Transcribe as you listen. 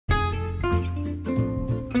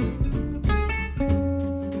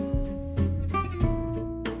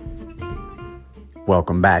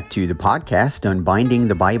Welcome back to the podcast, Unbinding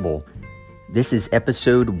the Bible. This is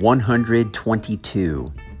episode 122,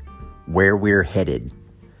 Where We're Headed.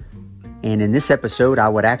 And in this episode, I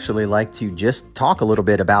would actually like to just talk a little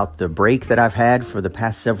bit about the break that I've had for the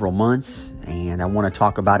past several months. And I want to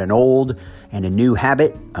talk about an old and a new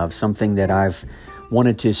habit of something that I've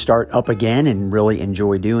wanted to start up again and really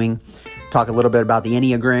enjoy doing. Talk a little bit about the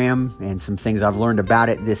Enneagram and some things I've learned about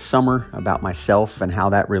it this summer, about myself and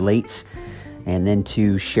how that relates. And then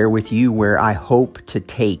to share with you where I hope to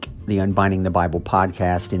take the Unbinding the Bible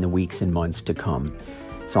podcast in the weeks and months to come.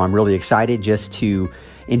 So I'm really excited just to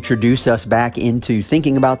introduce us back into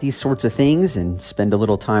thinking about these sorts of things and spend a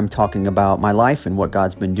little time talking about my life and what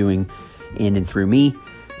God's been doing in and through me,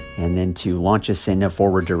 and then to launch us in a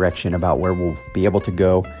forward direction about where we'll be able to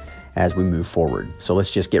go as we move forward. So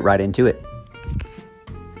let's just get right into it.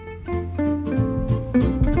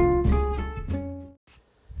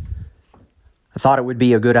 I thought it would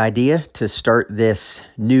be a good idea to start this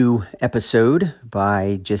new episode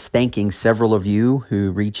by just thanking several of you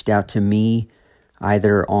who reached out to me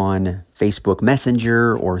either on Facebook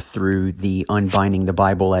Messenger or through the Unbinding the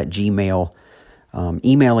Bible at Gmail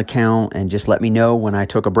email account, and just let me know when I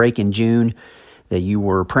took a break in June that you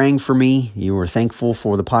were praying for me, you were thankful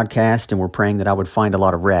for the podcast, and were praying that I would find a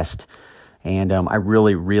lot of rest. And I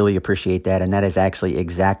really, really appreciate that, and that is actually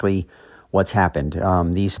exactly what's happened.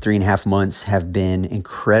 These 3.5 months have been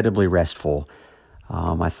incredibly restful.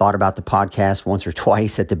 I thought about the podcast once or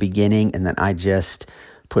twice at the beginning, and then I just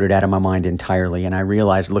put it out of my mind entirely. And I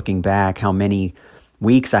realized looking back how many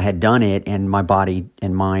weeks I had done it, and my body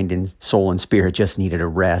and mind and soul and spirit just needed a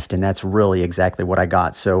rest. And that's really exactly what I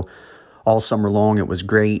got. So all summer long, it was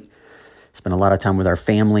great. Spent a lot of time with our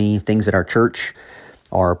family. Things at our church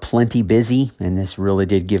are plenty busy, and this really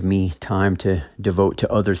did give me time to devote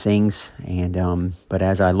to other things. And but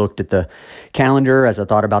as I looked at the calendar, as I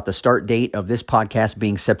thought about the start date of this podcast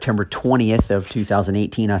being September 20th of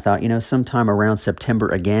 2018, I thought, sometime around September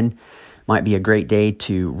again might be a great day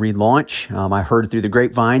to relaunch. I heard through the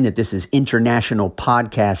grapevine that this is International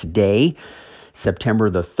Podcast Day, September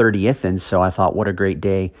the 30th, and so I thought, what a great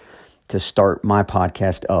day to start my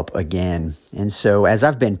podcast up again. And so as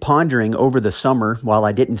I've been pondering over the summer, while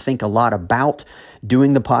I didn't think a lot about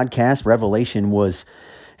doing the podcast, Revelation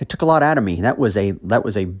it took a lot out of me. That was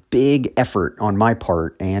a big effort on my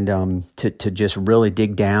part, and to just really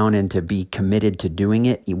dig down and to be committed to doing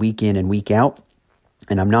it week in and week out.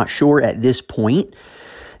 And I'm not sure at this point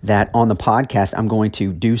that on the podcast I'm going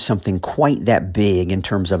to do something quite that big in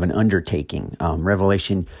terms of an undertaking.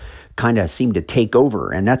 Revelation kind of seemed to take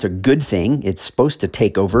over, and that's a good thing. It's supposed to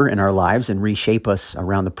take over in our lives and reshape us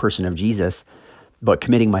around the person of Jesus. But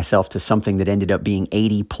committing myself to something that ended up being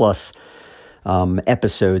 80 plus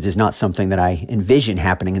episodes is not something that I envision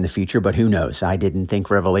happening in the future, but who knows? I didn't think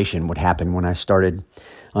Revelation would happen when I started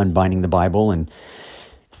Unbinding the Bible, and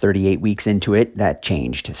 38 weeks into it, that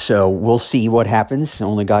changed. So we'll see what happens.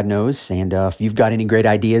 Only God knows. And if you've got any great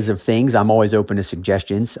ideas of things, I'm always open to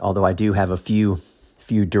suggestions, although I do have a few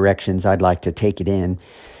directions I'd like to take it in.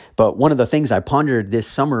 But one of the things I pondered this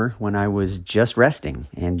summer when I was just resting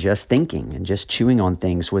and just thinking and just chewing on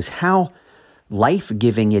things was how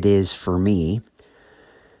life-giving it is for me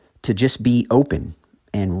to just be open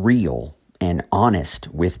and real and honest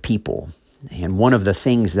with people. And one of the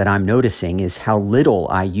things that I'm noticing is how little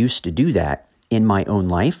I used to do that in my own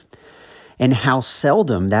life, and how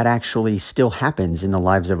seldom that actually still happens in the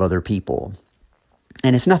lives of other people.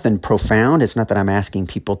 And it's nothing profound. It's not that I'm asking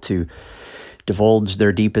people to divulge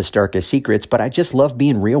their deepest, darkest secrets, but I just love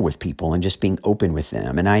being real with people and just being open with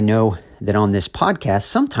them. And I know that on this podcast,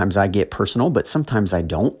 sometimes I get personal, but sometimes I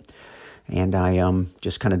don't. And I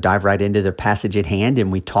just kind of dive right into the passage at hand,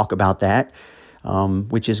 and we talk about that,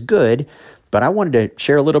 which is good. But I wanted to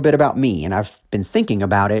share a little bit about me, and I've been thinking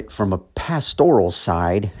about it from a pastoral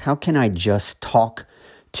side. How can I just talk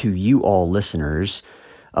to you all listeners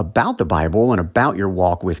about the Bible and about your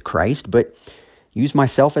walk with Christ, but use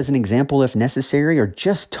myself as an example if necessary, or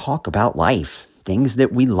just talk about life, things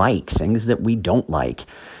that we like, things that we don't like,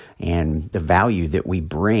 and the value that we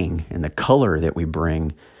bring and the color that we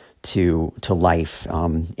bring to life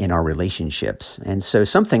in our relationships. And so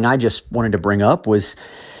something I just wanted to bring up was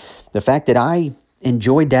the fact that I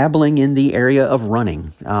enjoy dabbling in the area of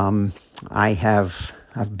running. I've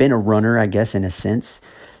been a runner, I guess, in a sense,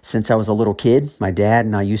 since I was a little kid. My dad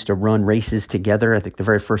and I used to run races together. I think the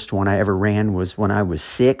very first one I ever ran was when I was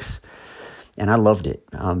 6, and I loved it.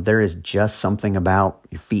 There is just something about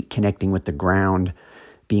your feet connecting with the ground,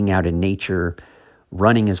 being out in nature.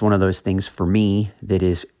 Running is one of those things for me that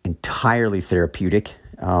is entirely therapeutic.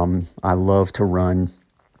 I love to run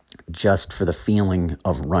just for the feeling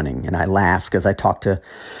of running. And I laugh because I talk to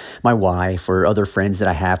my wife or other friends that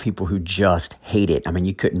I have, people who just hate it. I mean,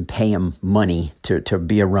 you couldn't pay them money to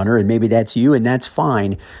be a runner, and maybe that's you, and that's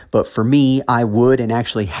fine. But for me, I would and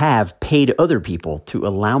actually have paid other people to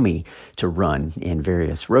allow me to run in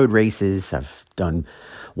various road races. I've done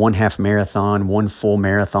one half marathon, one full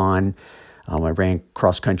marathon. I ran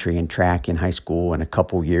cross country and track in high school and a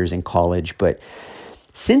couple years in college, but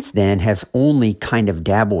since then have only kind of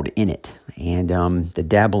dabbled in it. And the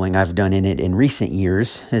dabbling I've done in it in recent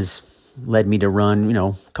years has led me to run,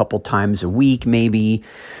 a couple times a week maybe,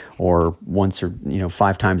 or once or,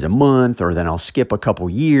 5 times a month, or then I'll skip a couple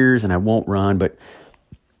years and I won't run. But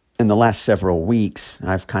in the last several weeks,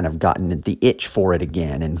 I've kind of gotten the itch for it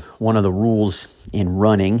again. And one of the rules in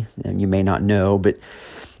running, and you may not know, but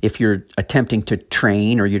if you're attempting to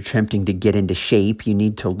train or you're attempting to get into shape, you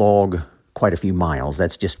need to log quite a few miles.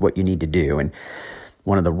 That's just what you need to do. And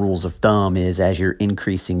one of the rules of thumb is, as you're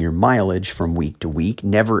increasing your mileage from week to week,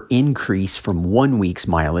 never increase from 1 week's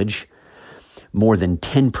mileage more than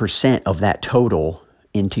 10% of that total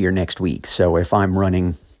into your next week. So if I'm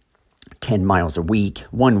running 10 miles a week,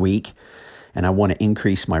 1 week, and I want to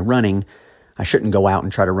increase my running, I shouldn't go out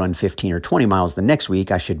and try to run 15 or 20 miles the next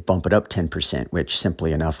week. I should bump it up 10%, which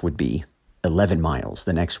simply enough would be 11 miles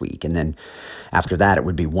the next week. And then after that, it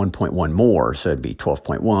would be 1.1 more. So it'd be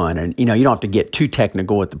 12.1. And, you don't have to get too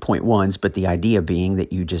technical with the 0.1s, but the idea being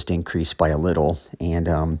that you just increase by a little.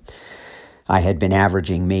 And I had been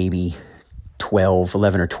averaging maybe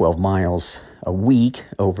 11 or 12 miles a week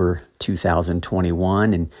over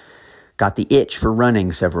 2021 and got the itch for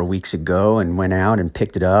running several weeks ago and went out and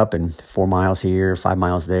picked it up, and 4 miles here, 5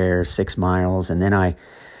 miles there, 6 miles. And then I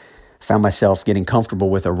found myself getting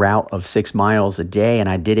comfortable with a route of 6 miles a day, and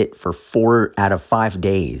I did it for 4 out of 5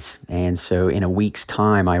 days. And so in a week's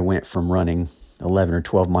time, I went from running 11 or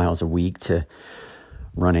 12 miles a week to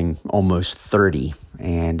running almost 30,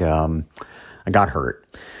 and I got hurt.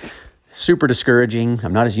 Super discouraging.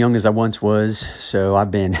 I'm not as young as I once was, so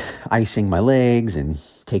I've been icing my legs and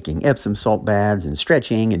taking Epsom salt baths and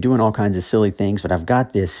stretching and doing all kinds of silly things, but I've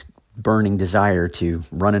got this burning desire to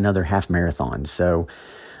run another half marathon. So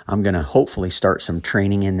I'm going to hopefully start some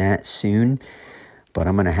training in that soon, but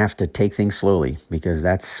I'm going to have to take things slowly because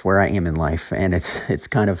that's where I am in life. And it's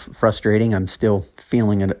kind of frustrating. I'm still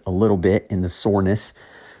feeling it a little bit in the soreness,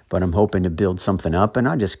 but I'm hoping to build something up, and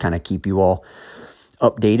I'll just kind of keep you all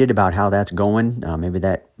updated about how that's going. Maybe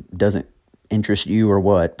that doesn't interest you or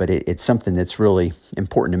what, but it's something that's really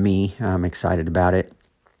important to me. I'm excited about it.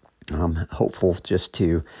 I'm hopeful just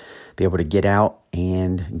to be able to get out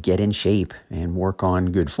and get in shape and work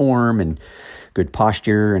on good form and good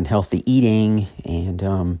posture and healthy eating,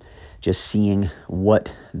 and just seeing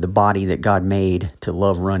what the body that God made to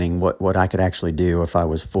love running, what I could actually do if I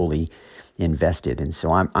was fully invested. And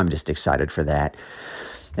so I'm just excited for that.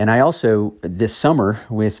 And I also, this summer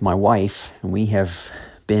with my wife, we have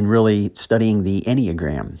been really studying the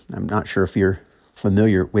Enneagram. I'm not sure if you're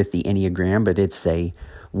familiar with the Enneagram, but it's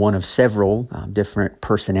one of several different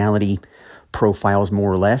personality profiles, more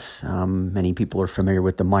or less. Many people are familiar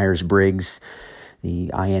with the Myers-Briggs, the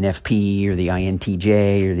INFP or the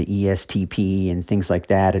INTJ or the ESTP and things like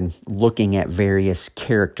that, and looking at various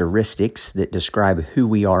characteristics that describe who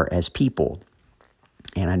we are as people.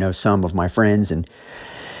 And I know some of my friends and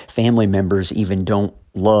family members even don't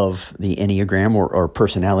love the Enneagram or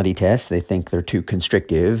personality tests. They think they're too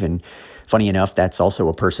constrictive. And funny enough, that's also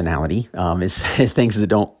a personality. It's things that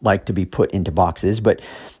don't like to be put into boxes. But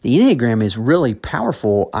the Enneagram is really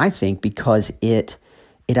powerful, I think, because it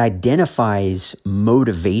identifies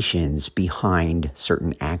motivations behind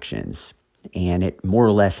certain actions. And it more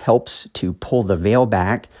or less helps to pull the veil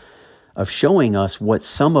back of showing us what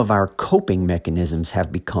some of our coping mechanisms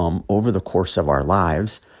have become over the course of our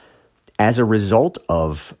lives as a result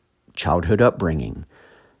of childhood upbringing,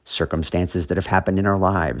 circumstances that have happened in our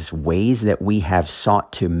lives, ways that we have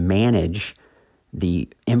sought to manage the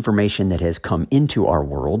information that has come into our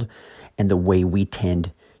world, and the way we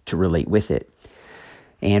tend to relate with it.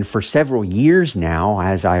 And for several years now,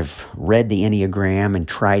 as I've read the Enneagram and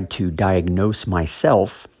tried to diagnose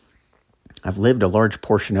myself, I've lived a large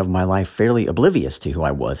portion of my life fairly oblivious to who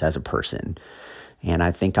I was as a person. And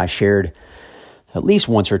I think I shared at least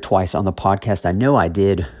once or twice on the podcast, I know I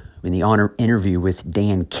did in the interview with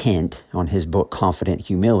Dan Kent on his book, Confident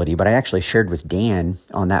Humility, but I actually shared with Dan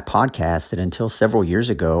on that podcast that until several years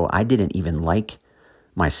ago, I didn't even like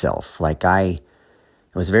myself. Like I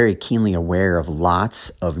was very keenly aware of lots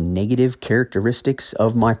of negative characteristics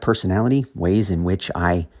of my personality, ways in which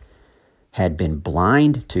I had been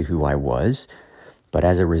blind to who I was, but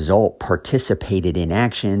as a result participated in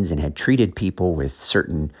actions and had treated people with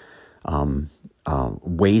certain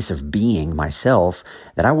ways of being myself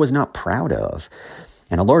that I was not proud of.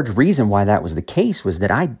 And a large reason why that was the case was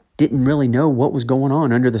that I didn't really know what was going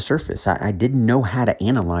on under the surface. I didn't know how to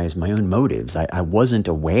analyze my own motives. I wasn't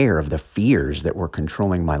aware of the fears that were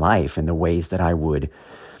controlling my life and the ways that I would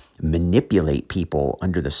manipulate people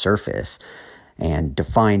under the surface, and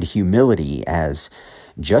defined humility as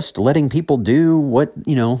just letting people do what,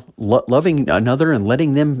 loving another and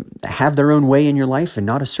letting them have their own way in your life and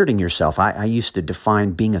not asserting yourself. I used to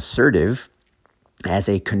define being assertive as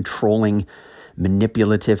a controlling,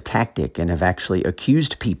 manipulative tactic, and have actually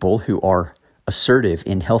accused people who are assertive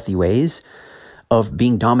in healthy ways of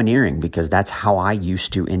being domineering, because that's how I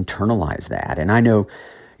used to internalize that. And I know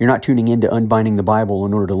you're not tuning into Unbinding the Bible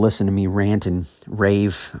in order to listen to me rant and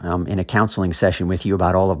rave in a counseling session with you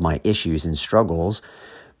about all of my issues and struggles,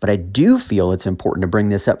 but I do feel it's important to bring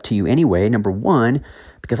this up to you anyway. Number one,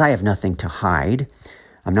 because I have nothing to hide.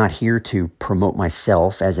 I'm not here to promote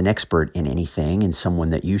myself as an expert in anything and someone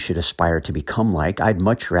that you should aspire to become like. I'd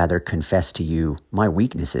much rather confess to you my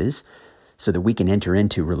weaknesses so that we can enter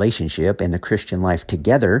into relationship and the Christian life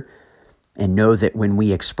together, and know that when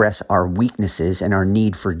we express our weaknesses and our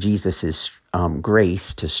need for Jesus'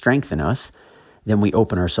 grace to strengthen us, then we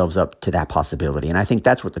open ourselves up to that possibility. And I think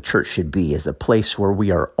that's what the church should be, is a place where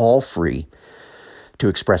we are all free to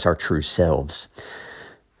express our true selves.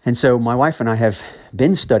 And so my wife and I have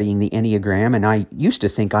been studying the Enneagram, and I used to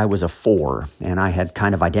think I was a 4, and I had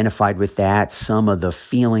kind of identified with that, some of the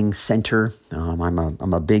feeling center.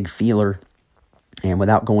 I'm a big feeler, and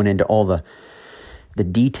without going into all the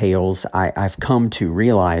details, I've come to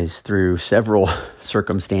realize through several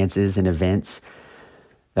circumstances and events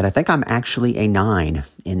that I think I'm actually a 9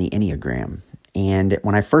 in the Enneagram. And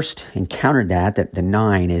when I first encountered that the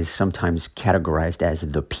 9 is sometimes categorized as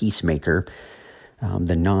the peacemaker,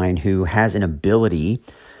 the 9 who has an ability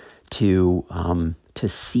to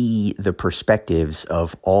see the perspectives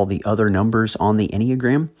of all the other numbers on the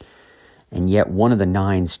Enneagram. And yet one of the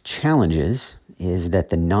 9's challenges is that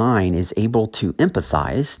the 9 is able to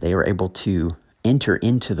empathize. They are able to enter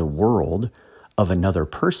into the world of another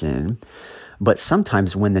person. But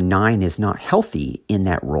sometimes when the 9 is not healthy in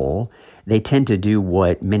that role, they tend to do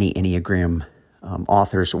what many Enneagram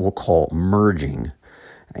authors will call merging.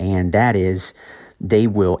 And that is, they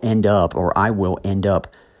will end up, or I will end up,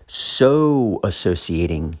 so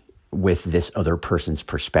associating with this other person's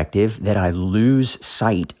perspective that I lose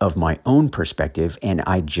sight of my own perspective and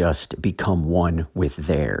I just become one with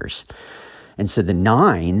theirs. And so the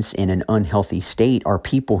 9s in an unhealthy state are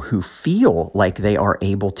people who feel like they are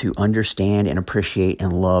able to understand and appreciate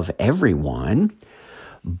and love everyone,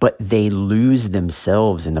 but they lose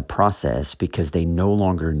themselves in the process because they no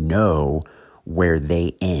longer know where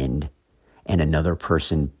they end and another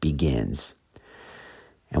person begins.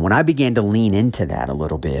 And when I began to lean into that a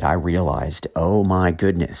little bit, I realized, oh my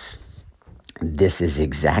goodness, this is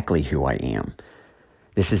exactly who I am.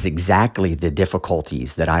 This is exactly the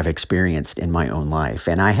difficulties that I've experienced in my own life.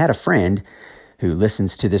 And I had a friend who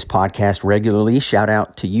listens to this podcast regularly. Shout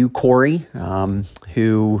out to you, Corey,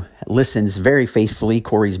 who listens very faithfully.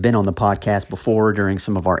 Corey's been on the podcast before during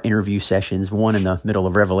some of our interview sessions, one in the middle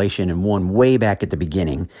of Revelation and one way back at the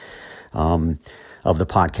beginning of the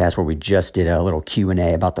podcast, where we just did a little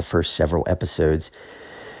Q&A about the first several episodes.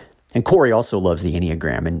 And Corey also loves the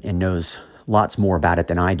Enneagram and knows lots more about it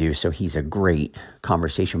than I do, so he's a great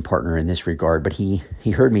conversation partner in this regard. But he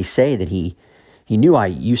heard me say that he knew I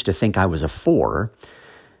used to think I was a 4,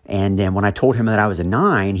 and then when I told him that I was a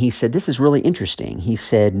 9, he said, this is really interesting. He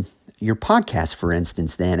said, your podcast, for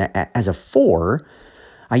instance, then, as a 4,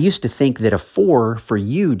 I used to think that a 4 for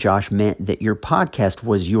you, Josh, meant that your podcast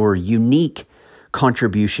was your unique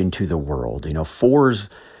contribution to the world. 4s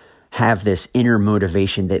have this inner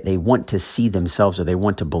motivation that they want to see themselves, or they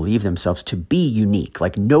want to believe themselves to be unique.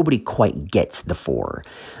 Like nobody quite gets the 4.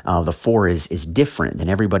 The 4 is different than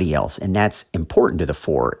everybody else. And that's important to the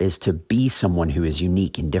 4, is to be someone who is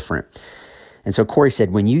unique and different. And so Corey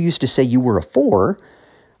said, when you used to say you were a 4,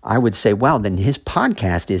 I would say, wow, then his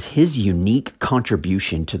podcast is his unique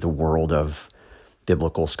contribution to the world of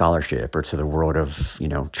biblical scholarship, or to the world of,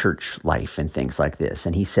 church life and things like this.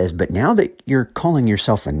 And he says, but now that you're calling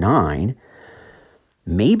yourself a 9,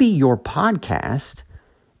 maybe your podcast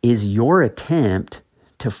is your attempt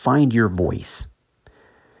to find your voice.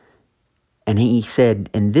 And he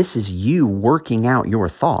said, and this is you working out your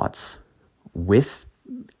thoughts with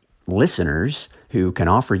listeners who can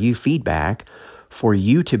offer you feedback for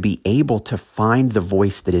you to be able to find the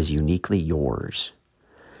voice that is uniquely yours.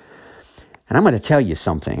 And I'm going to tell you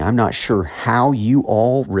something. I'm not sure how you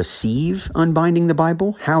all receive Unbinding the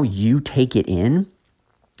Bible, how you take it in,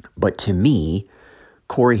 but to me,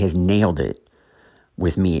 Corey has nailed it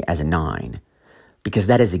with me as a 9, because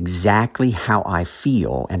that is exactly how I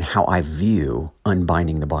feel and how I view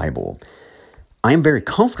Unbinding the Bible. I am very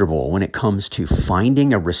comfortable when it comes to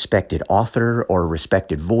finding a respected author or a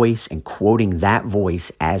respected voice and quoting that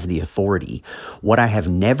voice as the authority. What I have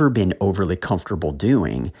never been overly comfortable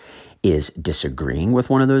doing is disagreeing with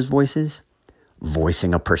one of those voices,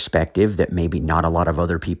 voicing a perspective that maybe not a lot of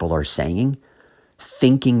other people are saying,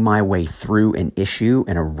 thinking my way through an issue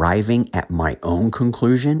and arriving at my own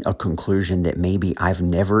conclusion, a conclusion that maybe I've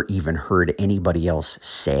never even heard anybody else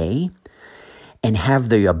say, and have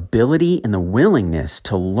the ability and the willingness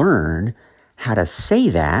to learn how to say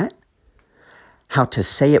that, how to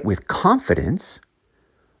say it with confidence,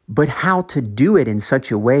 but how to do it in such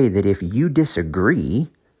a way that if you disagree,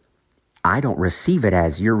 I don't receive it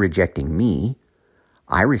as you're rejecting me.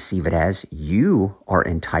 I receive it as you are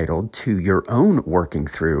entitled to your own working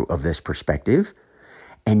through of this perspective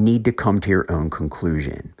and need to come to your own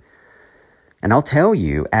conclusion. And I'll tell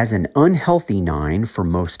you, as an unhealthy 9 for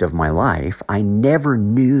most of my life, I never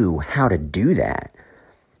knew how to do that.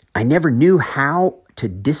 I never knew how to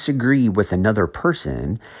disagree with another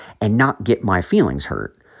person and not get my feelings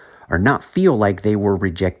hurt, or not feel like they were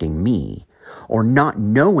rejecting me, or not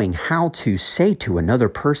knowing how to say to another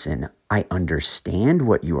person, I understand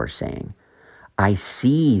what you are saying. I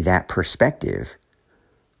see that perspective,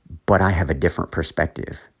 but I have a different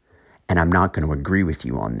perspective, and I'm not going to agree with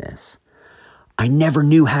you on this. I never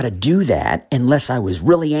knew how to do that unless I was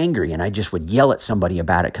really angry and I just would yell at somebody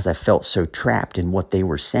about it because I felt so trapped in what they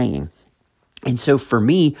were saying. And so for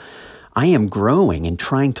me, I am growing and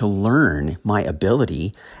trying to learn my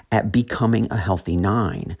ability at becoming a healthy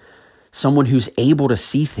 9. Someone who's able to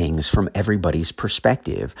see things from everybody's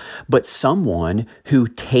perspective, but someone who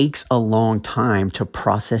takes a long time to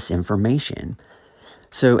process information.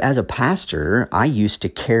 So as a pastor, I used to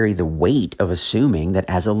carry the weight of assuming that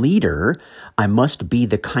as a leader, I must be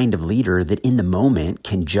the kind of leader that in the moment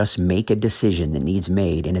can just make a decision that needs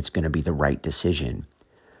made and it's going to be the right decision.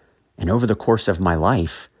 And over the course of my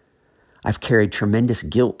life, I've carried tremendous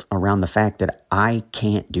guilt around the fact that I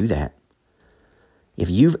can't do that. If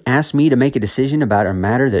you've asked me to make a decision about a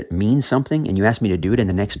matter that means something and you ask me to do it in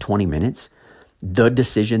the next 20 minutes, the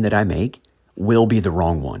decision that I make will be the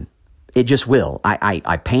wrong one. It just will.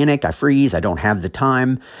 I panic, I freeze, I don't have the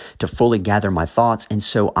time to fully gather my thoughts. And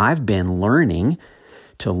so I've been learning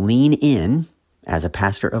to lean in as a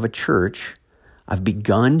pastor of a church. I've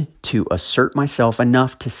begun to assert myself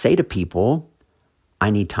enough to say to people, I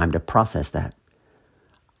need time to process that.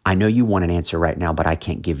 I know you want an answer right now, but I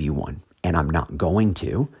can't give you one. And I'm not going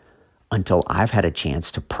to until I've had a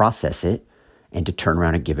chance to process it and to turn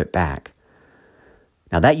around and give it back.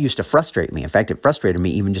 Now, that used to frustrate me. In fact, it frustrated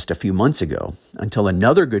me even just a few months ago until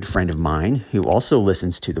another good friend of mine who also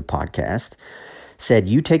listens to the podcast said,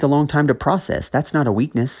 you take a long time to process. That's not a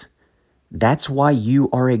weakness. That's why you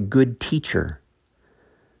are a good teacher,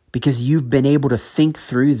 because you've been able to think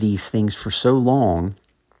through these things for so long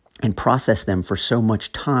and process them for so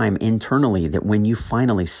much time internally that when you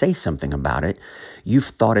finally say something about it, you've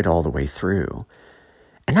thought it all the way through.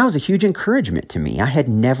 And that was a huge encouragement to me. I had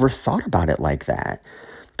never thought about it like that.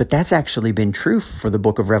 But that's actually been true for the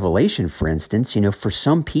book of Revelation, for instance. You know, for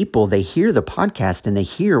some people, they hear the podcast and they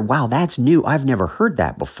hear, wow, that's new. I've never heard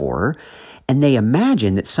that before. And they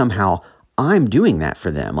imagine that somehow I'm doing that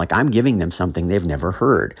for them, like I'm giving them something they've never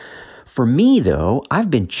heard. For me, though,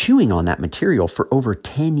 I've been chewing on that material for over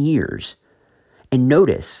 10 years. And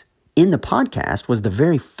notice, in the podcast was the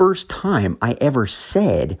very first time I ever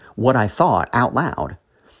said what I thought out loud.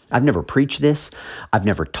 I've never preached this. I've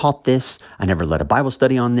never taught this. I never led a Bible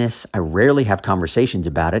study on this. I rarely have conversations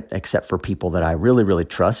about it, except for people that I really, really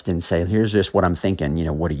trust and say, here's just what I'm thinking. You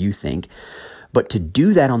know, what do you think? But to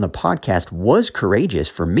do that on the podcast was courageous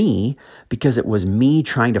for me because it was me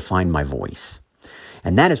trying to find my voice.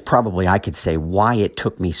 And that is probably, I could say, why it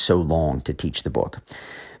took me so long to teach the book.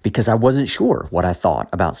 Because I wasn't sure what I thought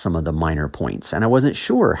about some of the minor points. And I wasn't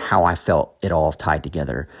sure how I felt it all tied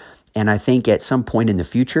together. And I think at some point in the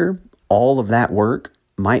future, all of that work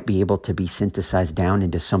might be able to be synthesized down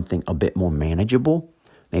into something a bit more manageable,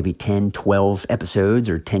 maybe 10, 12 episodes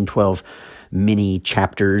or 10, 12 mini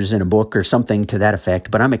chapters in a book or something to that effect.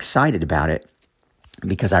 But I'm excited about it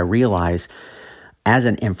because I realize as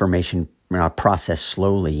an information process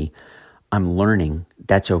slowly, I'm learning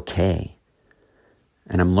that's okay.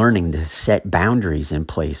 And I'm learning to set boundaries in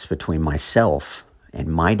place between myself and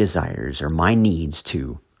my desires or my needs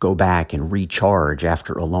to go back and recharge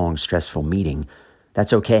after a long, stressful meeting,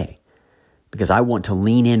 that's okay. Because I want to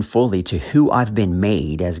lean in fully to who I've been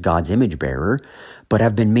made as God's image bearer, but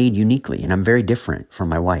I've been made uniquely. And I'm very different from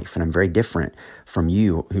my wife, and I'm very different from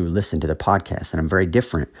you who listen to the podcast, and I'm very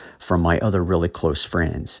different from my other really close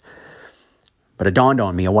friends. But it dawned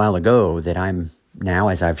on me a while ago that I'm now,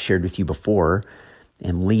 as I've shared with you before,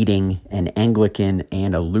 am leading an Anglican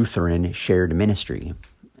and a Lutheran shared ministry.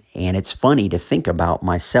 And it's funny to think about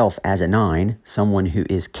myself as a 9, someone who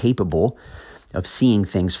is capable of seeing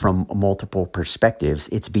things from multiple perspectives.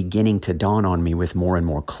 It's beginning to dawn on me with more and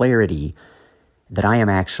more clarity that I am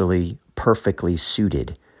actually perfectly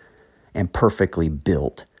suited and perfectly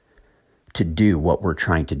built to do what we're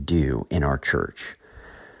trying to do in our church.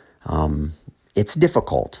 It's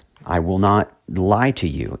difficult. I will not lie to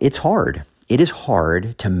you. It's hard. It is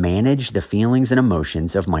hard to manage the feelings and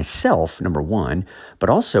emotions of myself, number one, but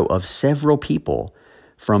also of several people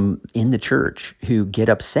from in the church who get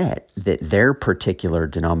upset that their particular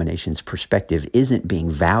denomination's perspective isn't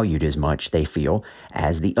being valued as much, they feel,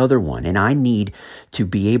 as the other one. And I need to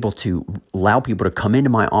be able to allow people to come into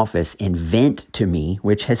my office and vent to me,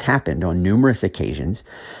 which has happened on numerous occasions,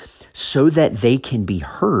 so that they can be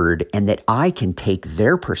heard and that I can take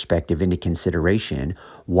their perspective into consideration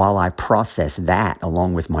while I process that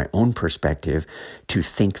along with my own perspective to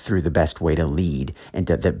think through the best way to lead and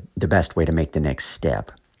the best way to make the next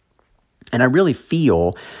step. And I really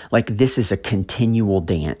feel like this is a continual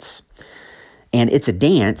dance. And it's a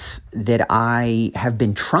dance that I have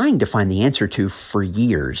been trying to find the answer to for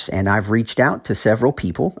years. And I've reached out to several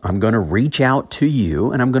people. I'm going to reach out to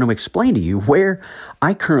you, and I'm going to explain to you where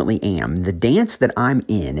I currently am. The dance that I'm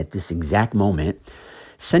in at this exact moment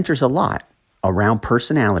centers a lot around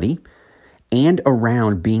personality and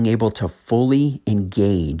around being able to fully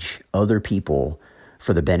engage other people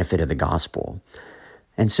for the benefit of the gospel.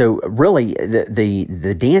 And so really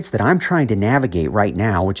the dance that I'm trying to navigate right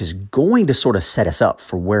now, which is going to sort of set us up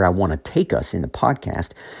for where I want to take us in the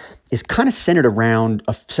podcast, is kind of centered around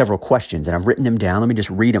several questions. And I've written them down. Let me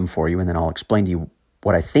just read them for you, and then I'll explain to you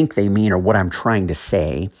what I think they mean or what I'm trying to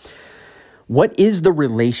say. What is the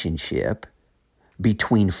relationship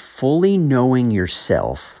between fully knowing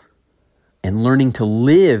yourself and learning to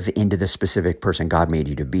live into the specific person God made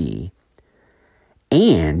you to be,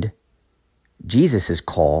 and Jesus'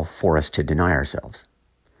 call for us to deny ourselves?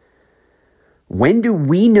 When do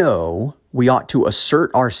we know we ought to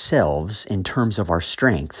assert ourselves in terms of our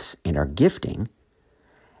strengths and our gifting,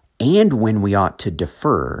 and when we ought to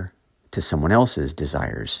defer to someone else's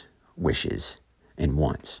desires, wishes, and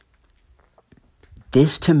wants?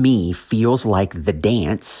 This to me feels like the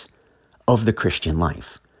dance of the Christian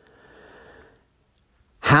life.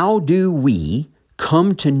 How do we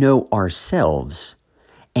come to know ourselves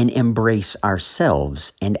and embrace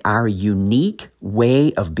ourselves and our unique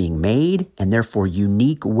way of being made, and therefore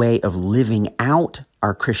unique way of living out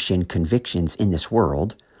our Christian convictions in this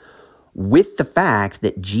world, with the fact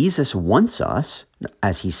that Jesus wants us,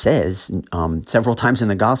 as he says several times in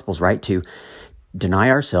the Gospels, right, to deny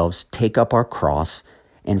ourselves, take up our cross,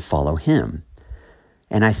 and follow him.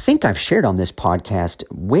 And I think I've shared on this podcast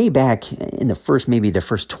way back in the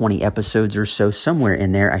first 20 episodes or so, somewhere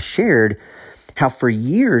in there, I shared how for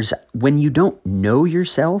years, when you don't know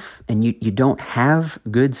yourself and you don't have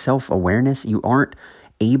good self-awareness, you aren't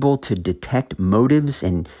able to detect motives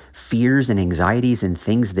and fears and anxieties and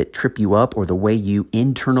things that trip you up, or the way you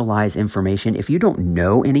internalize information. If you don't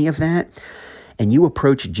know any of that and you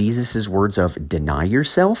approach Jesus's words of deny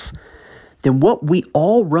yourself, then what we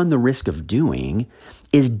all run the risk of doing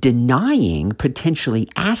is denying potentially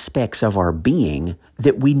aspects of our being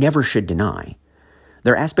that we never should deny.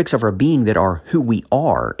 There are aspects of our being that are who we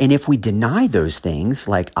are. And if we deny those things,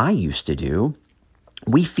 like I used to do,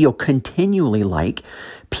 we feel continually like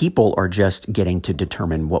people are just getting to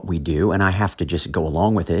determine what we do, and I have to just go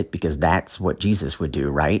along with it because that's what Jesus would do,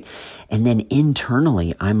 right? And then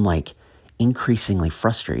internally, I'm like increasingly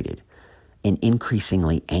frustrated and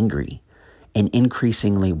increasingly angry. And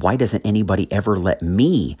increasingly, why doesn't anybody ever let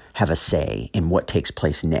me have a say in what takes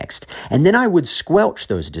place next? And then I would squelch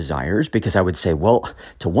those desires because I would say, well,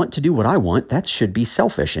 to want to do what I want, that should be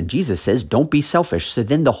selfish. And Jesus says, don't be selfish. So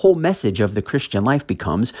then the whole message of the Christian life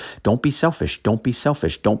becomes, don't be selfish, don't be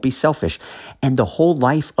selfish, don't be selfish. And the whole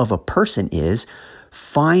life of a person is,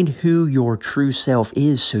 find who your true self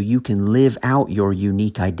is so you can live out your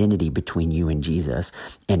unique identity between you and Jesus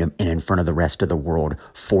and in front of the rest of the world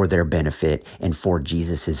for their benefit and for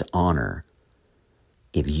Jesus's honor.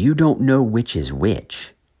 If you don't know which is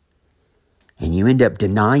which, and you end up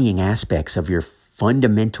denying aspects of your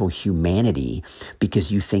fundamental humanity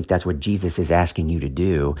because you think that's what Jesus is asking you to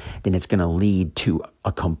do, then it's going to lead to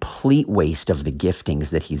a complete waste of the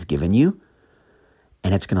giftings that he's given you.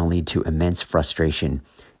 And it's going to lead to immense frustration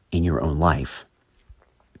in your own life.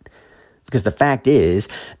 Because the fact is,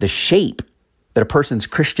 the shape that a person's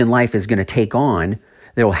Christian life is going to take on,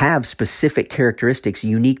 they'll have specific characteristics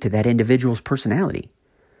unique to that individual's personality.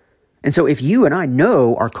 And so if you and I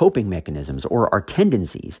know our coping mechanisms or our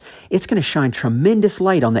tendencies, it's going to shine tremendous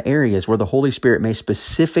light on the areas where the Holy Spirit may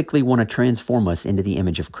specifically want to transform us into the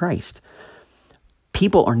image of Christ.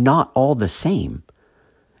 People are not all the same.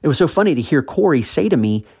 It was so funny to hear Corey say to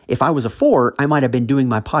me, if I was a 4, I might have been doing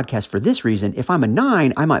my podcast for this reason. If I'm a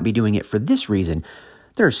 9, I might be doing it for this reason.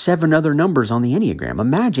 There are 7 other numbers on the Enneagram.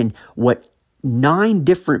 Imagine what 9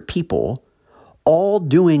 different people all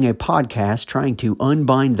doing a podcast trying to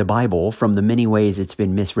unbind the Bible from the many ways it's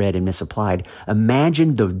been misread and misapplied.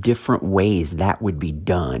 Imagine the different ways that would be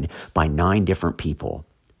done by 9 different people.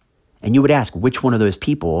 And you would ask which one of those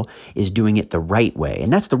people is doing it the right way.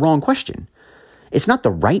 And that's the wrong question. It's not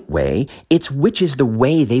the right way. It's which is the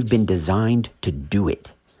way they've been designed to do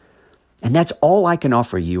it. And that's all I can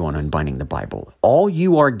offer you on Unbinding the Bible. All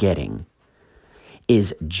you are getting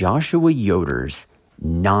is Joshua Yoder's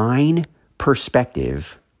 9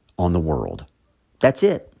 perspective on the world. That's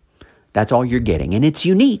it. That's all you're getting. And it's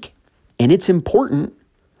unique and it's important,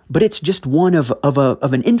 but it's just one of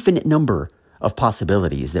an infinite number of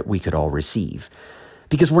possibilities that we could all receive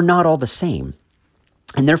because we're not all the same.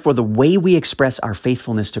 And therefore, the way we express our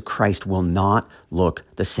faithfulness to Christ will not look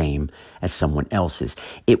the same as someone else's.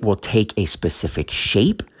 It will take a specific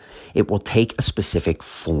shape. It will take a specific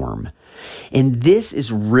form. And this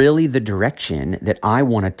is really the direction that I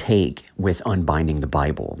want to take with Unbinding the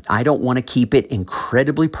Bible. I don't want to keep it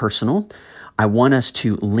incredibly personal. I want us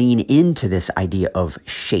to lean into this idea of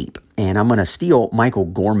shape. And I'm going to steal Michael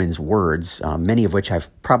Gorman's words, many of which I've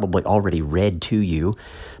probably already read to you.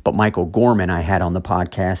 But Michael Gorman I had on the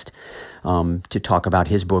podcast to talk about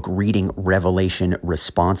his book, Reading Revelation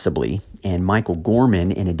Responsibly. And Michael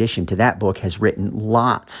Gorman, in addition to that book, has written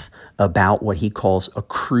lots about what he calls a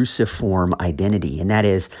cruciform identity. And that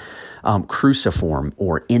is cruciform,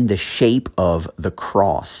 or in the shape of the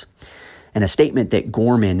cross. And a statement that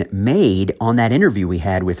Gorman made on that interview we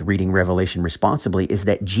had with Reading Revelation Responsibly is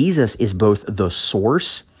that Jesus is both the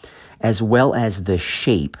source as well as the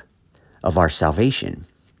shape of our salvation.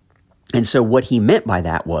 And so what he meant by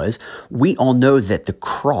that was, we all know that the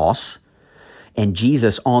cross and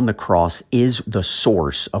Jesus on the cross is the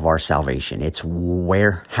source of our salvation. It's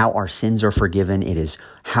how our sins are forgiven. It is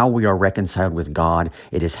how we are reconciled with God.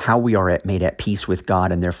 It is how we are made at peace with God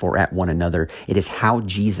and therefore at one another. It is how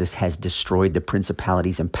Jesus has destroyed the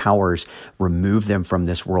principalities and powers, removed them from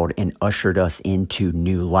this world, and ushered us into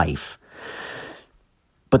new life.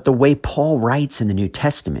 But the way Paul writes in the New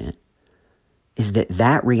Testament is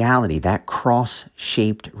that reality, that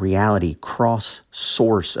cross-shaped reality,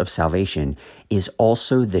 cross-source of salvation, is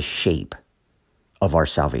also the shape of our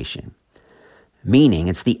salvation. Meaning,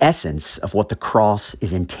 it's the essence of what the cross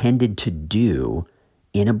is intended to do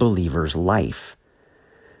in a believer's life.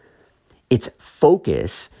 Its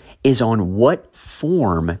focus is on what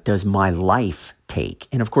form does my life take?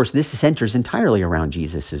 And of course, this centers entirely around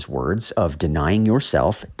Jesus' words of denying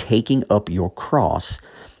yourself, taking up your cross,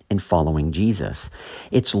 and following Jesus.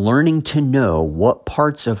 It's learning to know what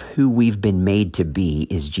parts of who we've been made to be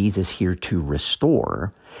is Jesus here to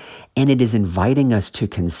restore. And it is inviting us to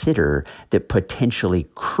consider that potentially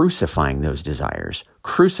crucifying those desires,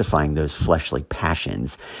 crucifying those fleshly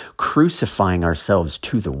passions, crucifying ourselves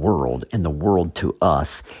to the world and the world to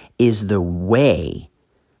us is the way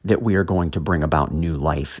that we are going to bring about new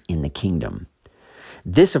life in the kingdom.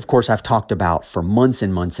 This, of course, I've talked about for months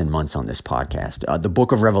and months and months on this podcast. The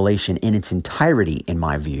book of Revelation in its entirety, in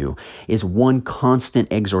my view, is one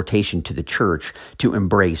constant exhortation to the church to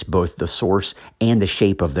embrace both the source and the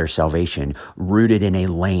shape of their salvation, rooted in a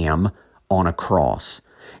lamb on a cross,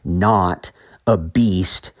 not a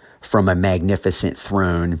beast from a magnificent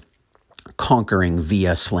throne conquering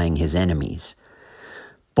via slaying his enemies.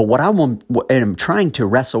 But what I'm trying to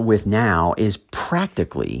wrestle with now is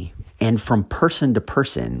practically, and from person to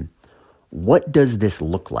person, what does this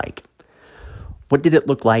look like? What did it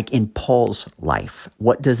look like in Paul's life?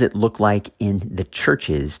 What does it look like in the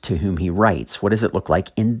churches to whom he writes? What does it look like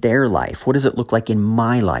in their life? What does it look like in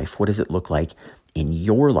my life? What does it look like in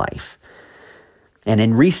your life? And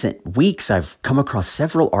in recent weeks, I've come across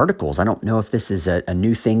several articles. I don't know if this is a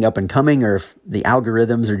new thing up and coming or if the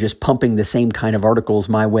algorithms are just pumping the same kind of articles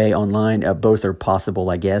my way online. Both are possible,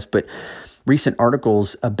 I guess. But recent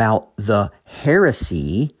articles about the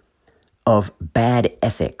heresy of bad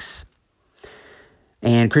ethics.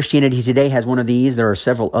 And Christianity Today has one of these. There are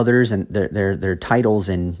several others, and their titles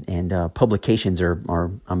and publications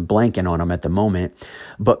are I'm blanking on them at the moment.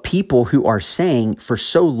 But people who are saying, for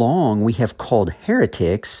so long we have called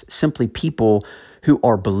heretics simply people who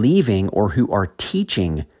are believing or who are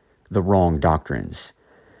teaching the wrong doctrines.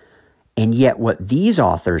 And yet what these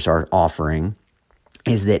authors are offering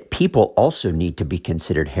is that people also need to be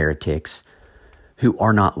considered heretics who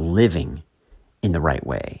are not living in the right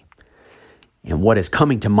way. And what is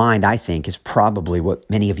coming to mind, I think, is probably what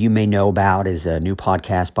many of you may know about is a new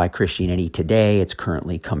podcast by Christianity Today. It's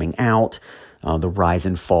currently coming out, The Rise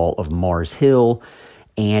and Fall of Mars Hill.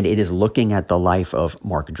 And it is looking at the life of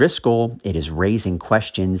Mark Driscoll. It is raising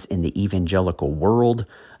questions in the evangelical world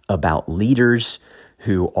about leaders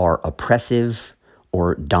who are oppressive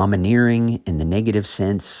or domineering in the negative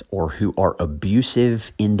sense, or who are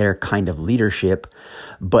abusive in their kind of leadership,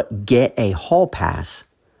 but get a hall pass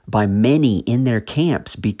by many in their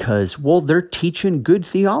camps because, well, they're teaching good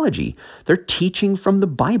theology. They're teaching from the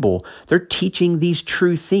Bible. They're teaching these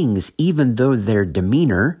true things, even though their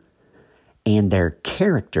demeanor and their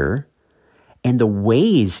character and the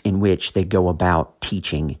ways in which they go about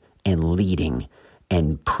teaching and leading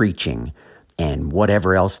and preaching and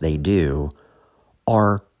whatever else they do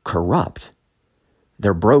are corrupt.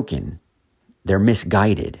 They're broken. They're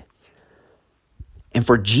misguided. And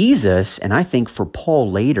for Jesus, and I think for Paul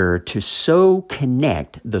later, to so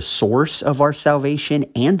connect the source of our salvation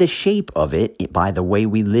and the shape of it by the way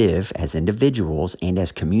we live as individuals and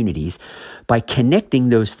as communities, by connecting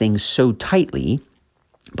those things so tightly,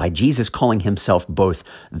 by Jesus calling himself both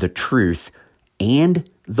the truth and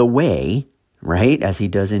the way, right, as he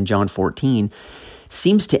does in John 14,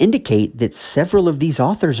 seems to indicate that several of these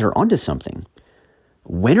authors are onto something.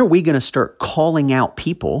 When are we going to start calling out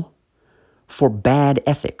people for bad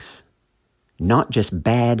ethics, not just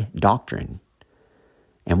bad doctrine?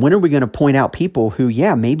 And when are we going to point out people who,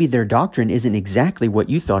 yeah, maybe their doctrine isn't exactly what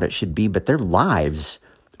you thought it should be, but their lives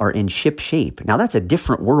are in ship shape? Now, that's a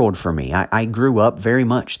different world for me. I grew up very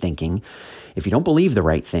much thinking, if you don't believe the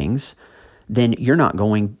right things, then you're not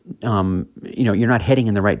going, you're not heading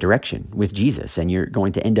in the right direction with Jesus, and you're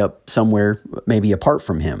going to end up somewhere maybe apart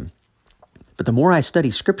from him. But the more I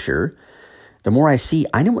study Scripture, the more I see,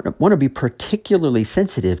 I want to be particularly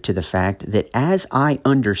sensitive to the fact that as I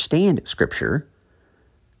understand Scripture,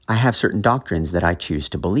 I have certain doctrines that I choose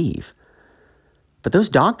to believe. But those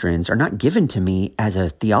doctrines are not given to me as a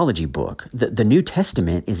theology book. The New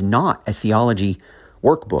Testament is not a theology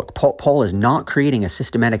workbook. Paul is not creating a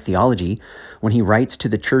systematic theology when he writes to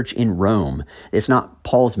the church in Rome. It's not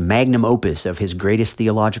Paul's magnum opus of his greatest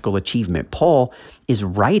theological achievement. Paul is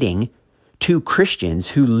writing to Christians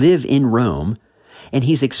who live in Rome, and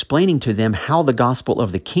he's explaining to them how the gospel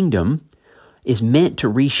of the kingdom is meant to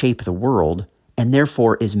reshape the world, and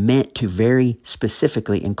therefore is meant to very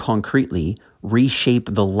specifically and concretely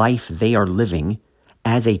reshape the life they are living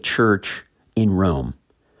as a church in Rome.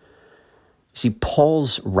 See,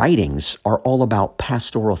 Paul's writings are all about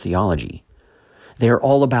pastoral theology. They're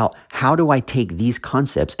all about, how do I take these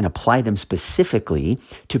concepts and apply them specifically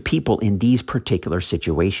to people in these particular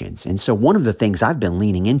situations? And so one of the things I've been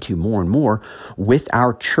leaning into more and more with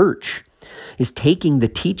our church is taking the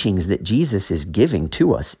teachings that Jesus is giving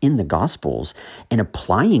to us in the Gospels and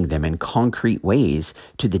applying them in concrete ways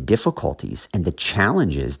to the difficulties and the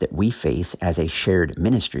challenges that we face as a shared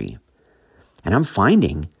ministry. And I'm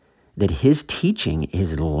finding that his teaching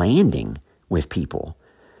is landing with people.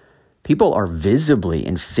 People are visibly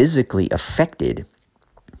and physically affected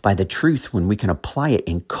by the truth when we can apply it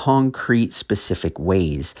in concrete, specific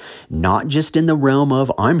ways, not just in the realm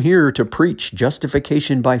of, I'm here to preach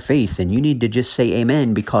justification by faith, and you need to just say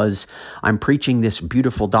amen because I'm preaching this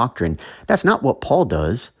beautiful doctrine. That's not what Paul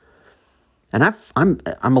does. And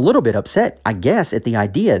I'm a little bit upset, I guess, at the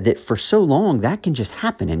idea that for so long that can just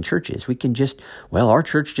happen in churches. We can just, our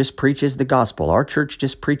church just preaches the gospel. Our church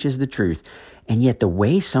just preaches the truth. And yet the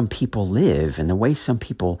way some people live and the way some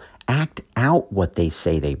people act out what they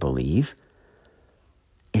say they believe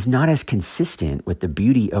is not as consistent with the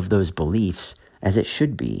beauty of those beliefs as it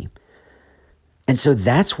should be. And so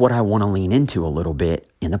that's what I want to lean into a little bit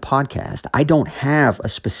in the podcast. I don't have a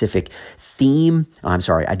specific theme.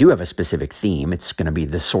 I do have a specific theme. It's going to be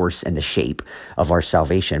the source and the shape of our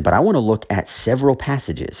salvation. But I want to look at several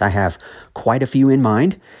passages. I have quite a few in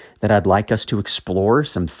mind that I'd like us to explore,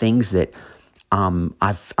 some things that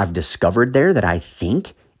I've discovered there that I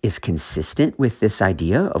think is consistent with this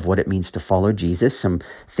idea of what it means to follow Jesus, some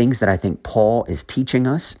things that I think Paul is teaching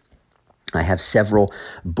us. I have several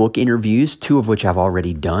book interviews, two of which I've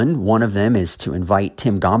already done. One of them is to invite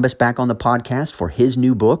Tim Gombas back on the podcast for his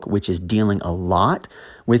new book, which is dealing a lot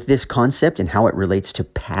with this concept and how it relates to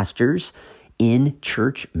pastors in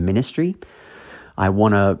church ministry. I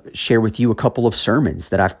want to share with you a couple of sermons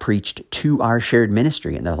that I've preached to our shared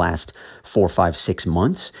ministry in the last 4, 5, 6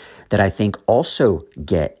 months that I think also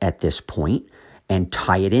get at this point and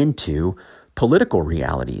tie it into political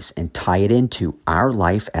realities and tie it into our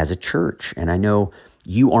life as a church. And I know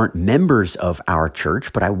you aren't members of our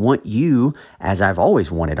church, but I want you, as I've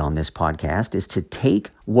always wanted on this podcast, is to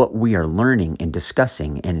take what we are learning and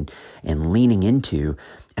discussing and leaning into,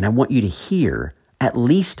 and I want you to hear at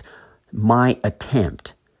least my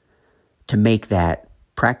attempt to make that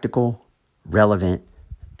practical, relevant,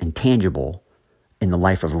 and tangible in the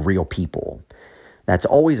life of real people. That's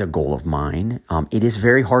always a goal of mine. It is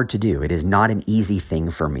very hard to do. It is not an easy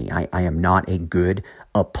thing for me. I am not a good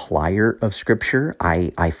applier of Scripture.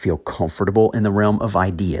 I feel comfortable in the realm of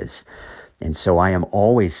ideas. And so I am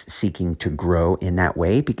always seeking to grow in that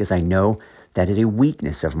way because I know that is a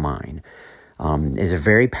weakness of mine. Is a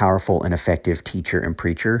very powerful and effective teacher and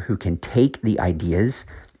preacher who can take the ideas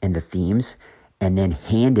and the themes and then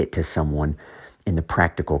hand it to someone in the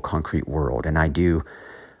practical, concrete world. And I do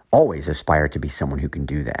always aspire to be someone who can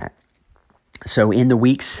do that. So in the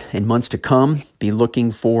weeks and months to come, be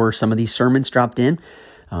looking for some of these sermons dropped in.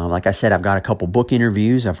 Like I said, I've got a couple book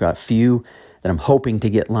interviews. I've got a few that I'm hoping to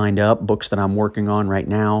get lined up, books that I'm working on right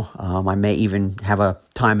now. I may even have a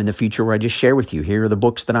time in the future where I just share with you, here are the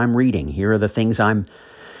books that I'm reading. Here are the things I'm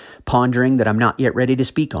pondering that I'm not yet ready to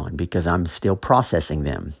speak on because I'm still processing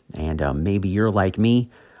them. And maybe you're like me.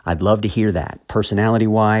 I'd love to hear that.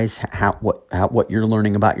 Personality-wise, what you're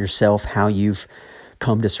learning about yourself, how you've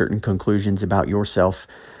come to certain conclusions about yourself.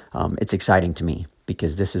 It's exciting to me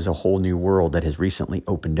because this is a whole new world that has recently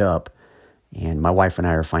opened up, and my wife and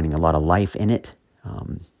I are finding a lot of life in it.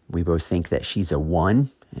 We both think that she's a 1,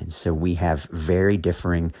 and so we have very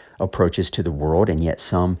differing approaches to the world, and yet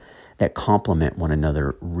some that complement one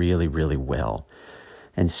another really, really well.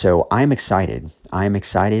 And so I'm excited. I'm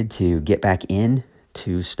excited to get back in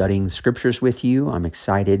to studying scriptures with you. I'm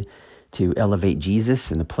excited to elevate Jesus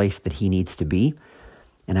in the place that he needs to be.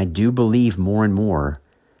 And I do believe more and more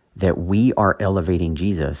that we are elevating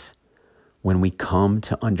Jesus when we come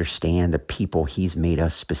to understand the people he's made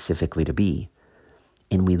us specifically to be.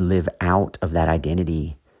 And we live out of that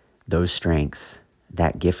identity, those strengths,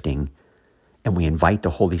 that gifting, and we invite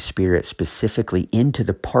the Holy Spirit specifically into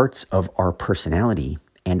the parts of our personality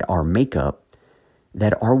and our makeup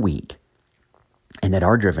that are weak, and that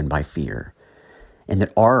are driven by fear, and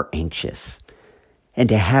that are anxious, and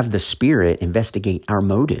to have the Spirit investigate our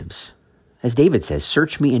motives. As David says,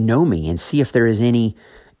 search me and know me, and see if there is any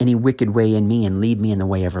wicked way in me, and lead me in the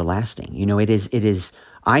way everlasting. You know, it is.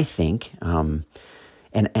 I think, and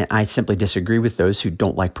I simply disagree with those who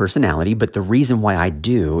don't like personality, but the reason why I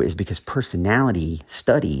do is because personality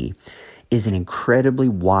study is an incredibly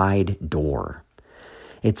wide door.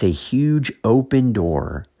 It's a huge open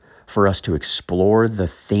door for us to explore the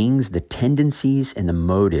things, the tendencies, and the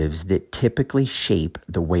motives that typically shape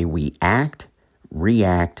the way we act,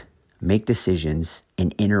 react, make decisions,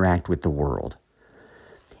 and interact with the world.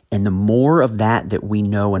 And the more of that we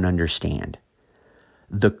know and understand,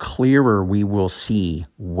 the clearer we will see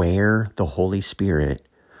where the Holy Spirit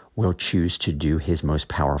will choose to do his most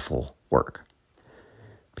powerful work.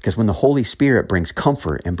 Because when the Holy Spirit brings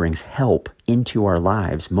comfort and brings help into our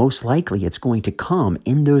lives, most likely it's going to come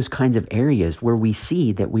in those kinds of areas where we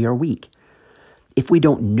see that we are weak. If we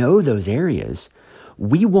don't know those areas,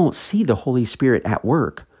 we won't see the Holy Spirit at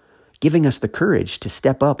work, giving us the courage to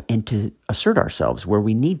step up and to assert ourselves where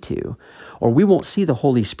we need to. Or we won't see the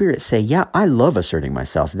Holy Spirit say, yeah, I love asserting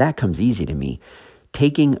myself. That comes easy to me.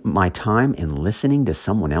 Taking my time and listening to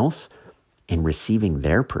someone else and receiving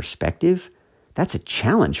their perspective, that's a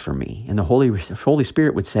challenge for me. And the Holy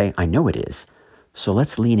Spirit would say, I know it is. So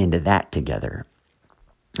let's lean into that together.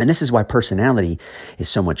 And this is why personality is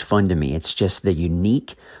so much fun to me. It's just the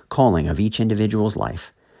unique calling of each individual's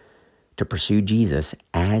life to pursue Jesus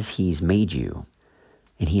as he's made you.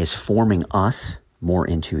 And he is forming us more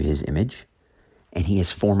into his image. And he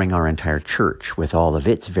is forming our entire church with all of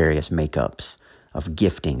its various makeups of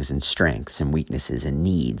giftings and strengths and weaknesses and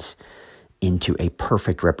needs into a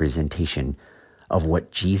perfect representation of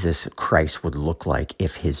what Jesus Christ would look like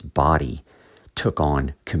if his body took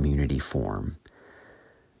on community form.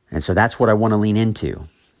 And so that's what I want to lean into.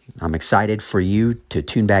 I'm excited for you to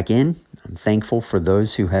tune back in. I'm thankful for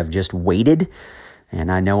those who have just waited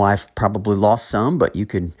And I know I've probably lost some, but you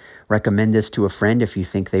can recommend this to a friend if you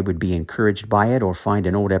think they would be encouraged by it, or find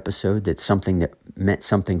an old episode that's something that meant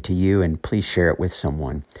something to you, and please share it with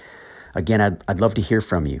someone. Again, I'd love to hear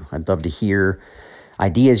from you. I'd love to hear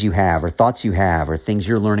ideas you have, or thoughts you have, or things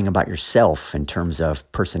you're learning about yourself in terms of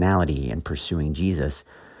personality and pursuing Jesus,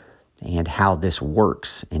 and how this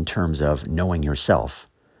works in terms of knowing yourself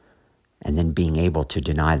and then being able to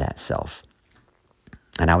deny that self.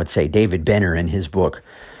 And I would say David Benner, in his book,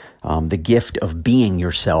 The Gift of Being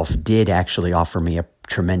Yourself, did actually offer me a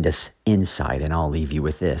tremendous insight, and I'll leave you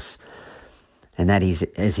with this. And that is,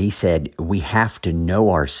 as he said, we have to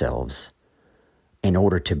know ourselves in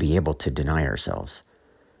order to be able to deny ourselves.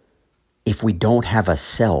 If we don't have a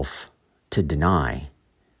self to deny,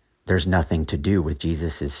 there's nothing to do with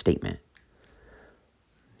Jesus' statement.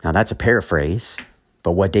 Now, that's a paraphrase,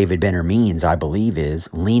 but what David Benner means, I believe,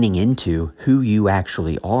 is leaning into who you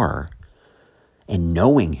actually are, and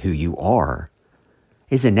knowing who you are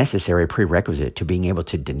is a necessary prerequisite to being able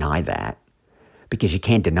to deny that, because you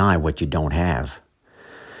can't deny what you don't have.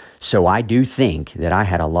 So I do think that I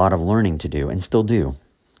had a lot of learning to do, and still do,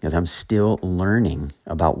 because I'm still learning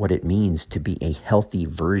about what it means to be a healthy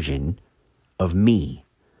version of me.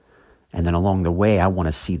 And then along the way, I want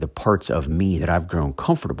to see the parts of me that I've grown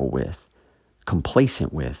comfortable with,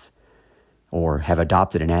 complacent with, or have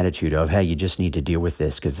adopted an attitude of, hey, you just need to deal with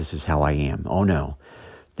this because this is how I am. Oh no,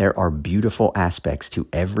 there are beautiful aspects to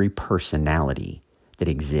every personality that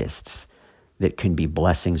exists that can be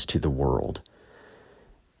blessings to the world.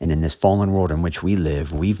 And in this fallen world in which we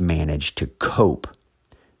live, we've managed to cope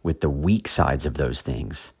with the weak sides of those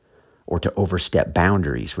things, or to overstep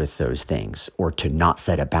boundaries with those things, or to not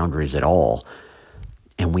set up boundaries at all.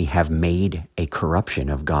 And we have made a corruption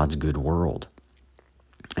of God's good world.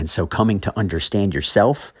 And so coming to understand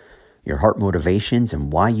yourself, your heart motivations,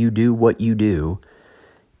 and why you do what you do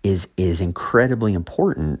is incredibly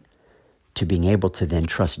important to being able to then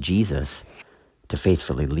trust Jesus to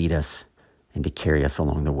faithfully lead us and to carry us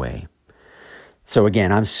along the way. So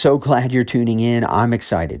again, I'm so glad you're tuning in. I'm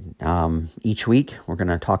excited. Each week, we're going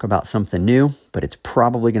to talk about something new, but it's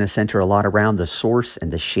probably going to center a lot around the source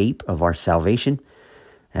and the shape of our salvation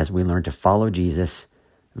as we learn to follow Jesus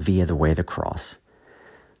via the way of the cross.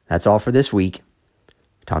 That's all for this week.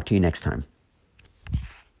 Talk to you next time.